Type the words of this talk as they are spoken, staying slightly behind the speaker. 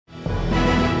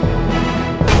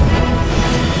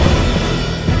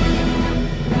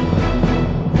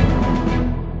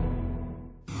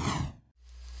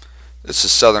This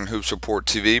is Southern Hoops Report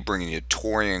TV bringing you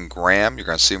Torian Graham. You're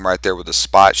going to see him right there with a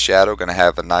spot shadow. Going to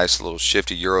have a nice little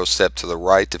shifty Euro step to the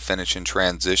right to finish in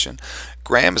transition.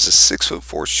 Graham is a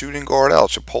 6'4" shooting guard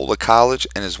out of Chipola College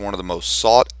and is one of the most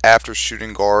sought after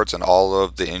shooting guards in all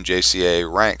of the NJCAA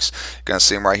ranks. You're going to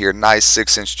see him right here. Nice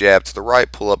 6-inch jab to the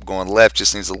right, pull up going left.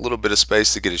 Just needs a little bit of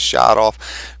space to get his shot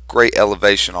off. Great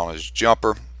elevation on his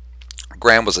jumper.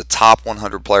 Graham was a top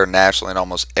 100 player nationally in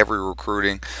almost every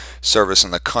recruiting service in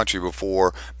the country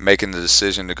before making the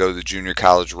decision to go to the junior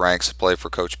college ranks to play for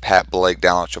Coach Pat Blake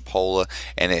down at Chipola,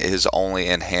 and it has only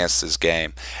enhanced his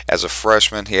game. As a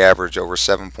freshman, he averaged over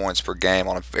 7 points per game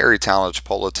on a very talented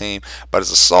Chipola team, but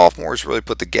as a sophomore, he's really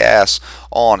put the gas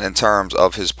on in terms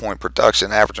of his point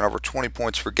production, averaging over 20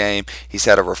 points per game. He's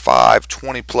had over 5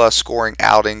 20-plus scoring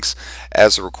outings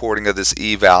as a recording of this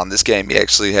eval. In this game, he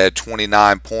actually had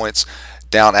 29 points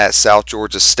down at South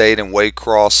Georgia State in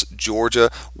Waycross, Georgia,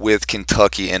 with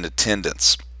Kentucky in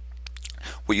attendance.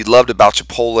 What you loved about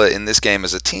Chipola in this game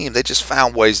as a team, they just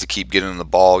found ways to keep getting the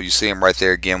ball. You see him right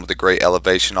there again with a great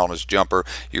elevation on his jumper.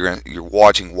 You're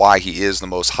watching why he is the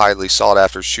most highly sought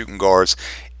after shooting guards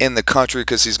in the country,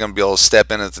 because he's going to be able to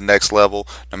step in at the next level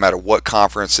no matter what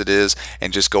conference it is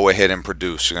and just go ahead and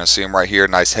produce. You're going to see him right here.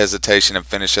 Nice hesitation and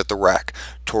finish at the rack.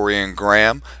 Torian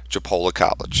Graham, Chipola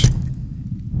College.